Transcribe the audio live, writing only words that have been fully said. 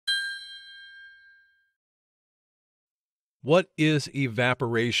What is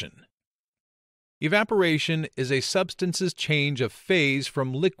evaporation? Evaporation is a substance's change of phase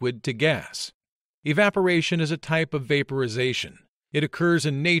from liquid to gas. Evaporation is a type of vaporization. It occurs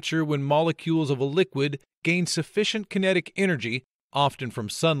in nature when molecules of a liquid gain sufficient kinetic energy, often from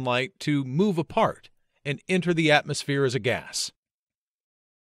sunlight, to move apart and enter the atmosphere as a gas.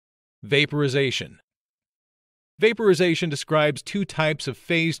 Vaporization. Vaporization describes two types of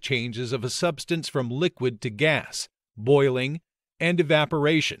phase changes of a substance from liquid to gas: boiling and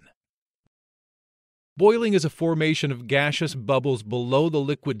evaporation. Boiling is a formation of gaseous bubbles below the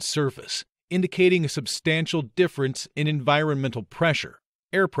liquid surface, indicating a substantial difference in environmental pressure,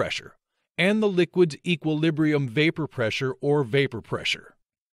 air pressure, and the liquid's equilibrium vapor pressure or vapor pressure.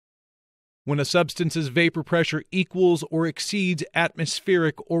 When a substance's vapor pressure equals or exceeds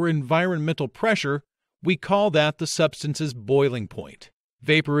atmospheric or environmental pressure, we call that the substance's boiling point.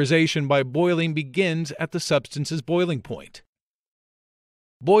 Vaporization by boiling begins at the substance's boiling point.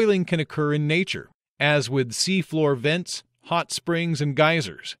 Boiling can occur in nature, as with seafloor vents, hot springs, and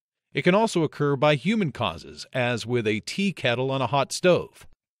geysers. It can also occur by human causes, as with a tea kettle on a hot stove.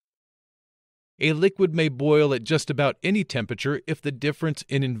 A liquid may boil at just about any temperature if the difference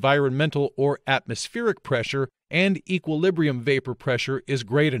in environmental or atmospheric pressure and equilibrium vapor pressure is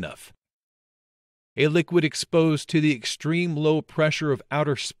great enough. A liquid exposed to the extreme low pressure of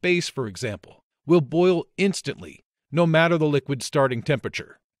outer space, for example, will boil instantly, no matter the liquid's starting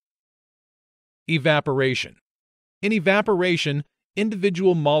temperature. Evaporation. In evaporation,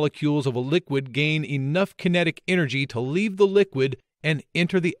 individual molecules of a liquid gain enough kinetic energy to leave the liquid and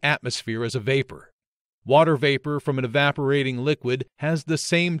enter the atmosphere as a vapor. Water vapor from an evaporating liquid has the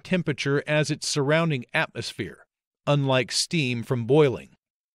same temperature as its surrounding atmosphere, unlike steam from boiling.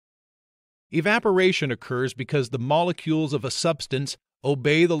 Evaporation occurs because the molecules of a substance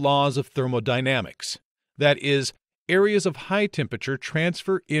obey the laws of thermodynamics. That is, areas of high temperature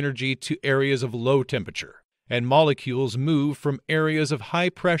transfer energy to areas of low temperature, and molecules move from areas of high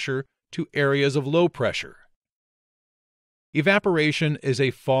pressure to areas of low pressure. Evaporation is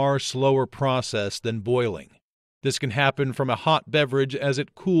a far slower process than boiling. This can happen from a hot beverage as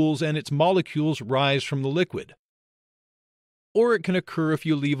it cools and its molecules rise from the liquid. Or it can occur if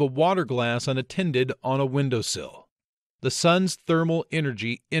you leave a water glass unattended on a windowsill. The sun's thermal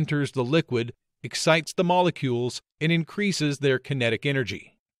energy enters the liquid, excites the molecules, and increases their kinetic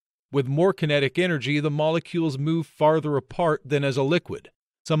energy. With more kinetic energy, the molecules move farther apart than as a liquid.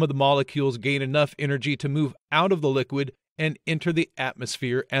 Some of the molecules gain enough energy to move out of the liquid and enter the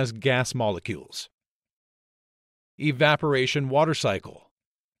atmosphere as gas molecules. Evaporation water cycle.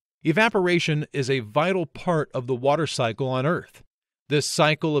 Evaporation is a vital part of the water cycle on Earth. This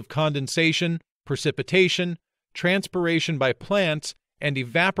cycle of condensation, precipitation, transpiration by plants, and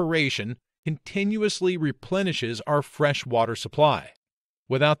evaporation continuously replenishes our fresh water supply.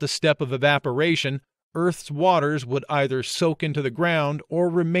 Without the step of evaporation, Earth's waters would either soak into the ground or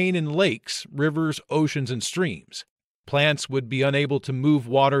remain in lakes, rivers, oceans, and streams. Plants would be unable to move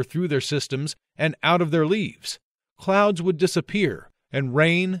water through their systems and out of their leaves. Clouds would disappear, and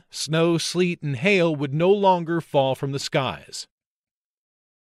rain, snow, sleet, and hail would no longer fall from the skies.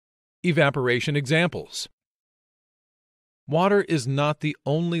 Evaporation examples. Water is not the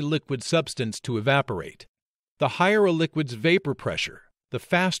only liquid substance to evaporate. The higher a liquid's vapor pressure, the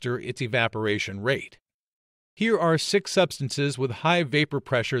faster its evaporation rate. Here are 6 substances with high vapor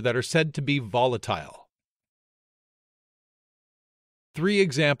pressure that are said to be volatile. 3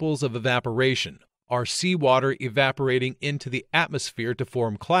 examples of evaporation are seawater evaporating into the atmosphere to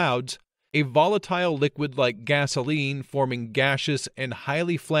form clouds, a volatile liquid like gasoline forming gaseous and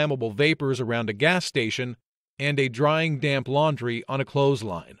highly flammable vapors around a gas station, and a drying damp laundry on a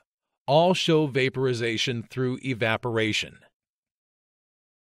clothesline. All show vaporization through evaporation.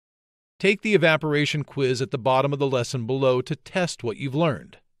 Take the evaporation quiz at the bottom of the lesson below to test what you've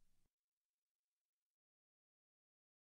learned.